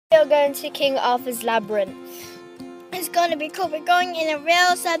going to King Arthur's Labyrinth. It's gonna be cool. We're going in a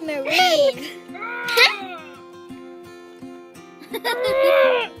real submarine.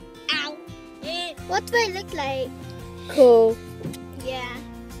 Ow. What do I look like? Cool. Yeah,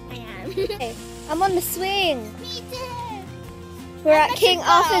 I am. Hey, I'm on the swing. Me too. We're at King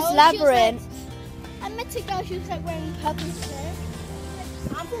Arthur's Labyrinth. I met a girl, she was like wearing purple shirt.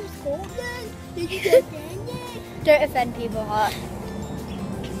 I'm from Scotland. Did you get offended? Don't offend people, Heart.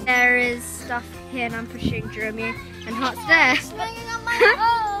 There is stuff here and I'm pushing Jeremy and Heart's there. Swinging on my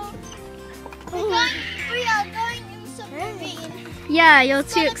own. We are going in submarine. Yeah, you're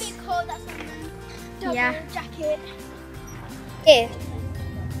It's too gonna be cold, that's why I'm wearing double jacket. Here.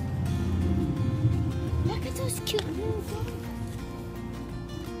 Look at those cute little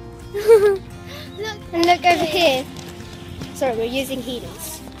dogs. Look. And look over here. Sorry, we're using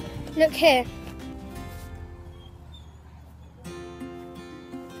heaters. Look here.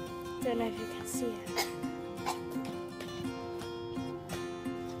 Don't know if you can see it.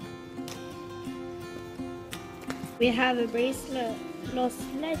 We have a bracelet, Lost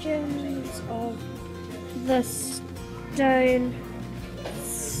Legends of the Stone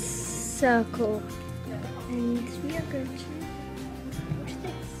Circle. And we are going to watch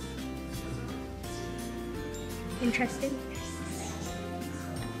this. Interesting.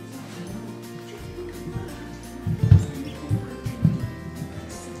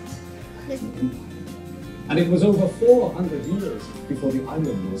 And it was over 400 years before the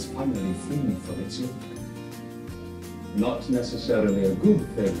island was finally free from its yoke. Not necessarily a good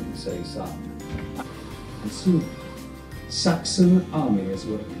thing, say some. And soon, Saxon armies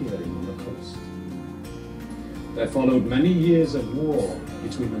were appearing on the coast. There followed many years of war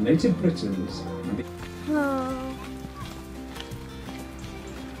between the native Britons and the... Oh.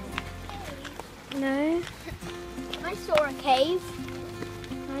 No, I saw a cave.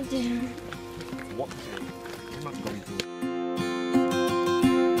 I didn't. What cave? I'm not going to.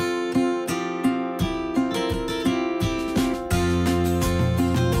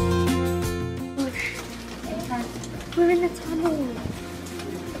 We're in the tunnel.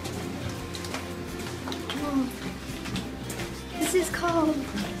 Oh. This is cold.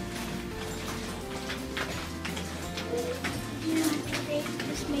 Yeah, they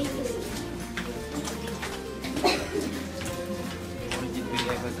just made this. When did we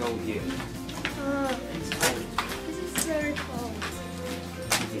ever go here? Oh. This is so cold.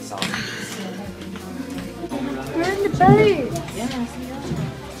 It's out. We're in the boat.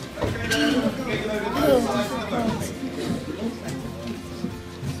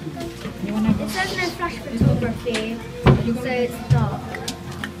 It says no flash photography, so it's dark.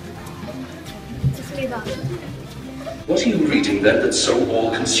 Just move up. What are you reading then that's so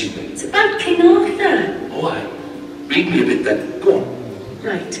all-consuming? It's about King Arthur. Oh, aye. Read me a bit then. Go on.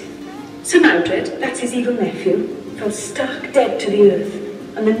 Right. Sir Maldred, that's his evil nephew, fell stark dead to the earth,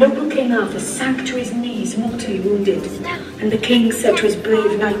 and the noble King Arthur sank to his knees mortally wounded. And the king said to his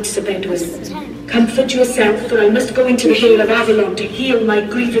brave knight Sir Bedwin, "Comfort yourself, for I must go into the Vale of Avalon to heal my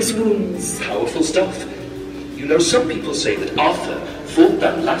grievous wounds." Powerful stuff. You know, some people say that Arthur fought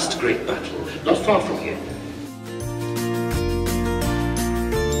that last great battle not far from here,